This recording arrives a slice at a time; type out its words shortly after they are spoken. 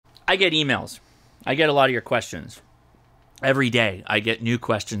I get emails. I get a lot of your questions. Every day, I get new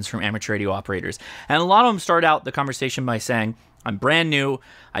questions from amateur radio operators. And a lot of them start out the conversation by saying, I'm brand new.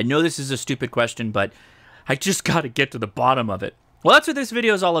 I know this is a stupid question, but I just got to get to the bottom of it. Well, that's what this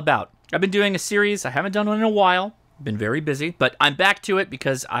video is all about. I've been doing a series. I haven't done one in a while. Been very busy, but I'm back to it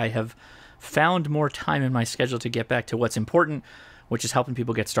because I have found more time in my schedule to get back to what's important, which is helping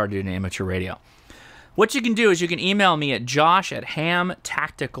people get started in amateur radio. What you can do is you can email me at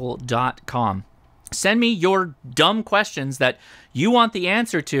josh@hamtactical.com. Send me your dumb questions that you want the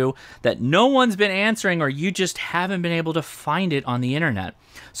answer to that no one's been answering or you just haven't been able to find it on the internet.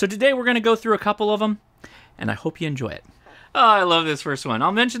 So today we're going to go through a couple of them, and I hope you enjoy it. Oh, I love this first one.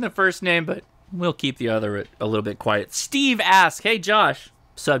 I'll mention the first name, but we'll keep the other a little bit quiet. Steve asks, hey Josh,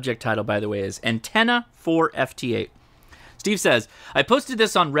 subject title by the way is Antenna for FT8. Steve says, I posted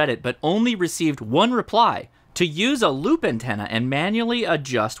this on Reddit, but only received one reply. To use a loop antenna and manually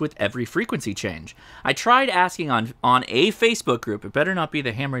adjust with every frequency change. I tried asking on a Facebook group. It better not be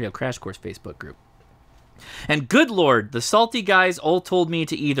the Ham Radio Crash Course Facebook group. And good Lord, the salty guys all told me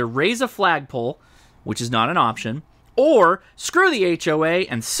to either raise a flagpole, which is not an option, or screw the HOA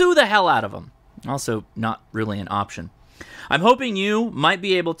and sue the hell out of them. Also not really an option. I'm hoping you might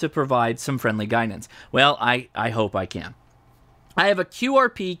be able to provide some friendly guidance. Well, I hope I can. I have a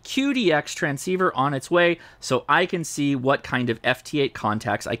QRP QDX transceiver on its way, so I can see what kind of FT8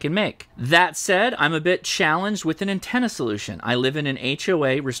 contacts I can make. That said, I'm a bit challenged with an antenna solution. I live in an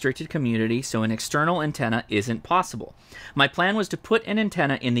HOA restricted community, so an external antenna isn't possible. My plan was to put an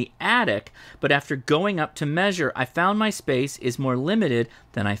antenna in the attic, but after going up to measure, I found my space is more limited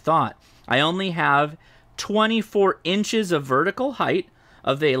than I thought. I only have 24 inches of vertical height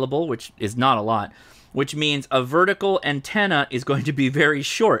available, which is not a lot, which means a vertical antenna is going to be very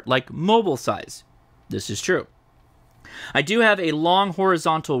short, like mobile size. This is true. I do have a long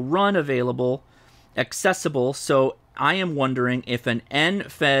horizontal run available, accessible, so I am wondering if an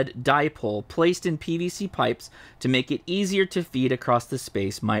N-fed dipole placed in PVC pipes to make it easier to feed across the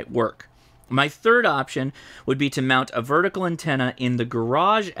space might work. My third option would be to mount a vertical antenna in the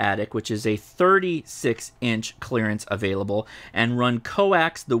garage attic, which is a 36-inch clearance available, and run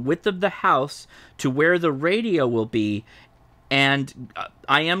coax the width of the house to where the radio will be. And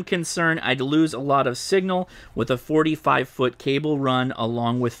I am concerned I'd lose a lot of signal with a 45-foot cable run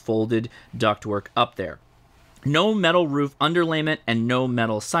along with folded ductwork up there. No metal roof underlayment and no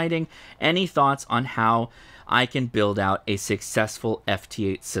metal siding. Any thoughts on how I can build out a successful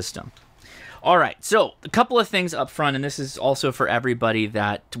FT8 system? All right, so a couple of things up front, and this is also for everybody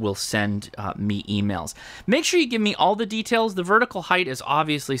that will send me emails. Make sure you give me all the details. The vertical height is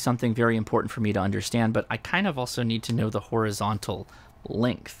obviously something very important for me to understand, but I kind of also need to know the horizontal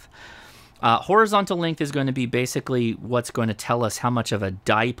length. Horizontal length is going to be basically what's going to tell us how much of a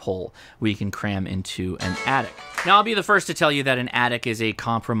dipole we can cram into an attic. Now, I'll be the first to tell you that an attic is a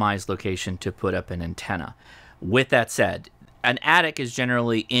compromised location to put up an antenna. With that said, an attic is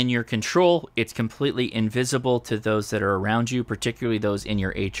generally in your control. It's completely invisible to those that are around you, particularly those in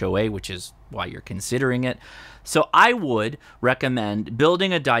your HOA, which is why you're considering it. So I would recommend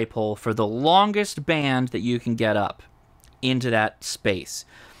building a dipole for the longest band that you can get up into that space.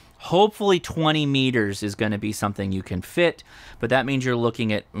 Hopefully 20 meters is going to be something you can fit, but that means you're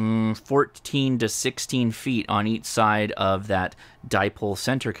looking at 14 to 16 feet on each side of that dipole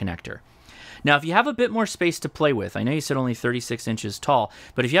center connector. Now, if you have a bit more space to play with, I know you said only 36 inches tall,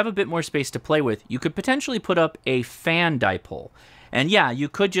 but if you have a bit more space to play with, you could potentially put up a fan dipole. And yeah, you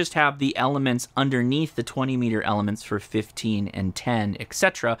could just have the elements underneath the 20-meter elements for 15 and 10,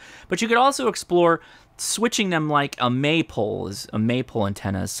 etc. But you could also explore switching them like a maypole, as a maypole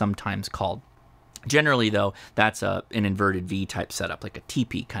antenna is sometimes called. Generally, though, that's an inverted V-type setup, like a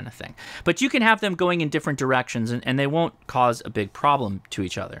teepee kind of thing. But you can have them going in different directions, and they won't cause a big problem to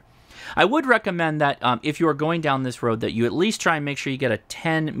each other. I would recommend that if you are going down this road that you at least try and make sure you get a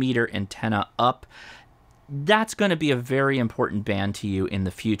 10-meter antenna up. That's going to be a very important band to you in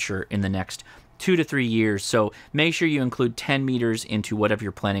the future, in the next 2 to 3 years. So make sure you include 10 meters into whatever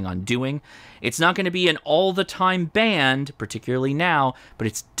you're planning on doing. It's not going to be an all-the-time band, particularly now, but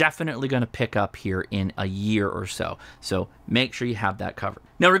it's definitely going to pick up here in a year or so. So make sure you have that covered.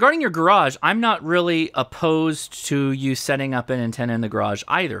 Now, regarding your garage, I'm not really opposed to you setting up an antenna in the garage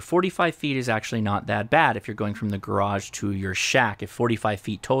either. 45 feet is actually not that bad if you're going from the garage to your shack. If 45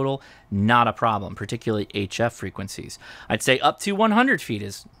 feet total, not a problem, particularly HF frequencies. I'd say up to 100 feet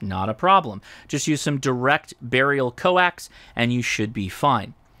is not a problem. Just use some direct burial coax and you should be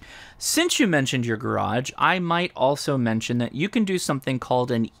fine. Since you mentioned your garage, I might also mention that you can do something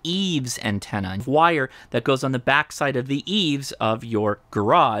called an eaves antenna, wire that goes on the backside of the eaves of your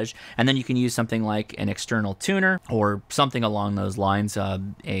garage, and then you can use something like an external tuner or something along those lines,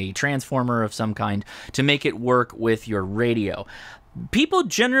 a transformer of some kind, to make it work with your radio. People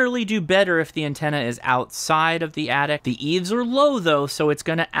generally do better if the antenna is outside of the attic. The eaves are low though, so it's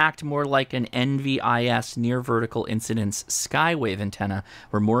going to act more like an NVIS, near vertical incidence skywave antenna,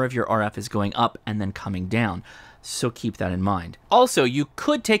 where more of your RF is going up and then coming down. So keep that in mind. Also, you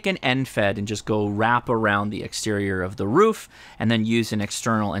could take an end fed and just go wrap around the exterior of the roof and then use an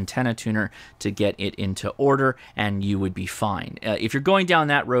external antenna tuner to get it into order, and you would be fine. If you're going down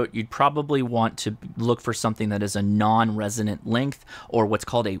that route, you'd probably want to look for something that is a non-resonant length, or what's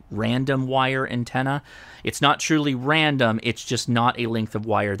called a random wire antenna. It's not truly random, it's just not a length of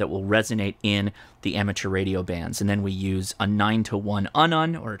wire that will resonate in the amateur radio bands. And then we use a 9-to-1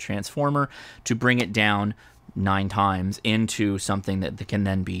 unun, or a transformer, to bring it down 9 times into something that can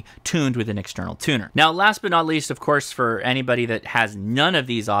then be tuned with an external tuner. Now, last but not least, of course, for anybody that has none of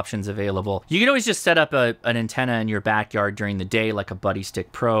these options available, you can always just set up an antenna in your backyard during the day, like a Buddy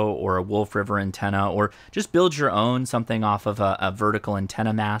Stick Pro or a Wolf River antenna, or just build your own, something off of a vertical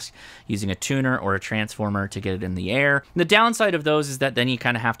antenna mast using a tuner or a transformer to get it in the air. And the downside of those is that then you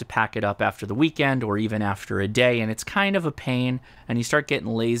kind of have to pack it up after the weekend or even after a day, and it's kind of a pain, and you start getting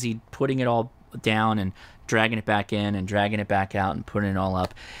lazy putting it all down and dragging it back in and dragging it back out and putting it all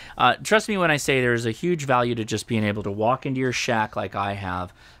up. Trust me when I say there's a huge value to just being able to walk into your shack like I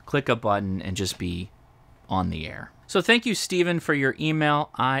have, click a button, and just be on the air. So thank you, Stephen, for your email.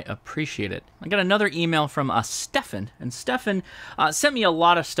 I appreciate it. I got another email from Stefan, and Stefan sent me a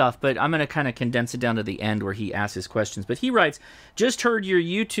lot of stuff, but I'm going to kind of condense it down to the end where he asks his questions. But he writes, just heard your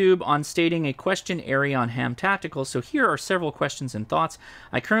YouTube on stating a question area on ham tactical, so here are several questions and thoughts.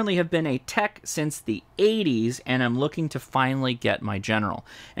 I currently have been a tech since the 80s, and I'm looking to finally get my general.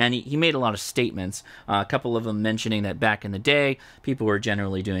 And he made a lot of statements, a couple of them mentioning that back in the day, people were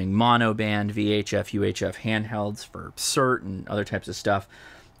generally doing monoband, VHF, UHF handhelds for CERT and other types of stuff.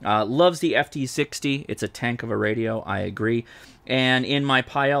 Loves the FT60. It's a tank of a radio. I agree. And in my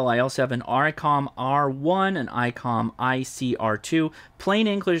pile, I also have an ICOM R1, an ICOM ICR2. Plain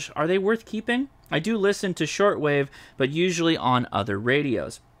English, are they worth keeping? I do listen to shortwave, but usually on other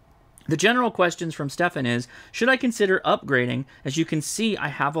radios. The general questions from Stefan is, should I consider upgrading? As you can see, I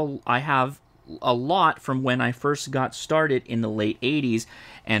have a lot from when I first got started in the late 80s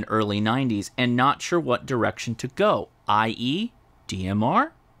and early 90s, and not sure what direction to go, i.e.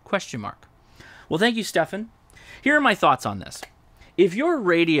 DMR? Question mark. Well, thank you, Stefan. Here are my thoughts on this. If your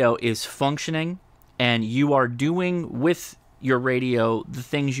radio is functioning and you are doing with your radio the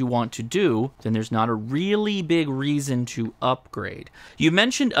things you want to do, then there's not a really big reason to upgrade. You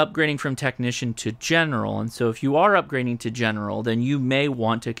mentioned upgrading from technician to general, and so if you are upgrading to general, then you may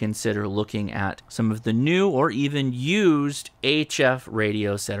want to consider looking at some of the new or even used HF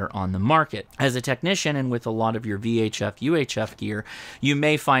radios that are on the market. As a technician, and with a lot of your VHF, UHF gear, you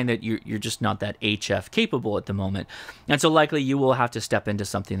may find that you're just not that HF capable at the moment, and so likely you will have to step into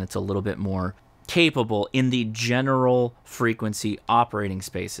something that's a little bit more capable in the general frequency operating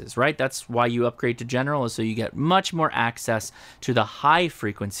spaces, right? That's why you upgrade to general, is so you get much more access to the high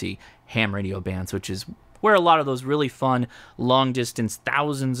frequency ham radio bands, which is where a lot of those really fun long distance,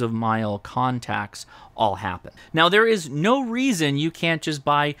 thousands of mile contacts all happen. Now, there is no reason you can't just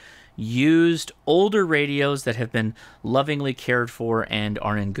buy used older radios that have been lovingly cared for and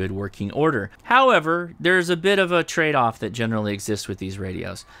are in good working order. However, there's a bit of a trade-off that generally exists with these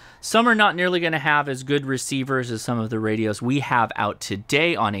radios. Some are not nearly going to have as good receivers as some of the radios we have out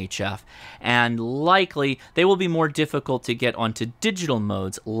today on HF, and likely they will be more difficult to get onto digital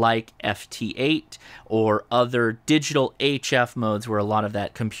modes like FT8 or other digital HF modes where a lot of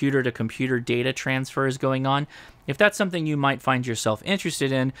that computer-to-computer data transfer is going on. If that's something you might find yourself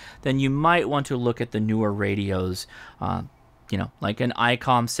interested in, then you might want to look at the newer radios, like an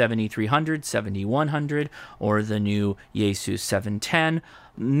ICOM 7300, 7100, or the new Yaesu 710.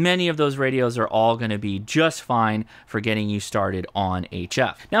 Many of those radios are all going to be just fine for getting you started on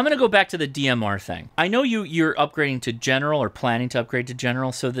HF. Now I'm going to go back to the DMR thing. I know you're upgrading to general or planning to upgrade to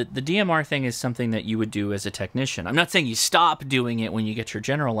general, so the DMR thing is something that you would do as a technician. I'm not saying you stop doing it when you get your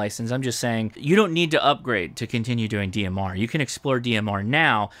general license. I'm just saying you don't need to upgrade to continue doing DMR. You can explore DMR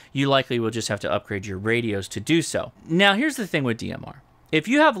now. You likely will just have to upgrade your radios to do so. Now here's the thing with DMR. If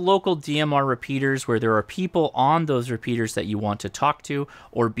you have local DMR repeaters where there are people on those repeaters that you want to talk to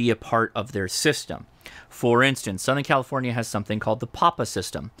or be a part of their system. For instance, Southern California has something called the PAPA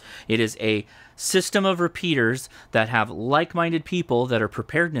system. It is a system of repeaters that have like-minded people that are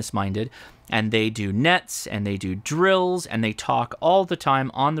preparedness-minded, and they do nets, and they do drills, and they talk all the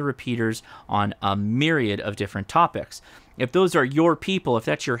time on the repeaters on a myriad of different topics. If those are your people, if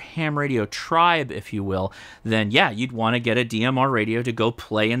that's your ham radio tribe, if you will, then yeah, you'd want to get a DMR radio to go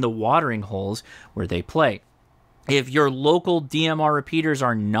play in the watering holes where they play. If your local DMR repeaters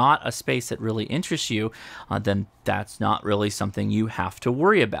are not a space that really interests you, then that's not really something you have to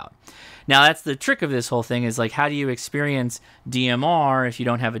worry about. Now, that's the trick of this whole thing, is like, how do you experience DMR if you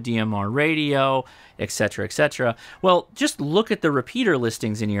don't have a DMR radio, etc., etc.? Well, just look at the repeater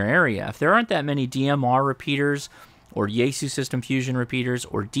listings in your area. If there aren't that many DMR repeaters, or Yaesu System Fusion repeaters,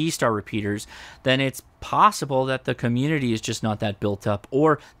 or D-Star repeaters, then it's possible that the community is just not that built up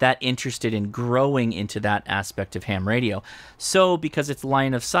or that interested in growing into that aspect of ham radio. So because it's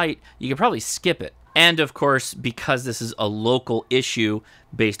line of sight, you can probably skip it. And of course, because this is a local issue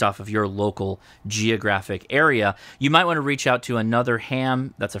based off of your local geographic area, you might want to reach out to another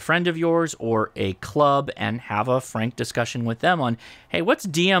ham that's a friend of yours or a club and have a frank discussion with them on, hey, what's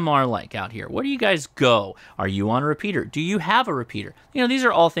DMR like out here? Where do you guys go? Are you on a repeater? Do you have a repeater? You know, these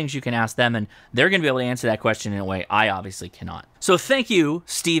are all things you can ask them, and they're going to be able to answer that question in a way I obviously cannot. So thank you,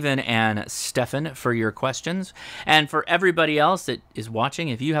 Stephen and Stefan, for your questions. And for everybody else that is watching,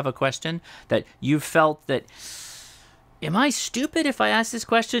 if you have a question that you felt that, am I stupid if I ask this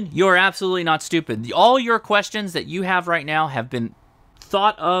question? You're absolutely not stupid. All your questions that you have right now have been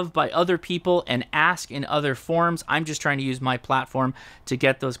thought of by other people and asked in other forms. I'm just trying to use my platform to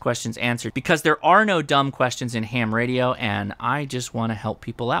get those questions answered, because there are no dumb questions in ham radio, and I just want to help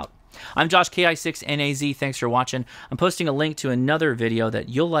people out. I'm Josh, KI6NAZ. Thanks for watching. I'm posting a link to another video that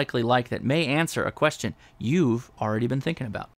you'll likely like that may answer a question you've already been thinking about.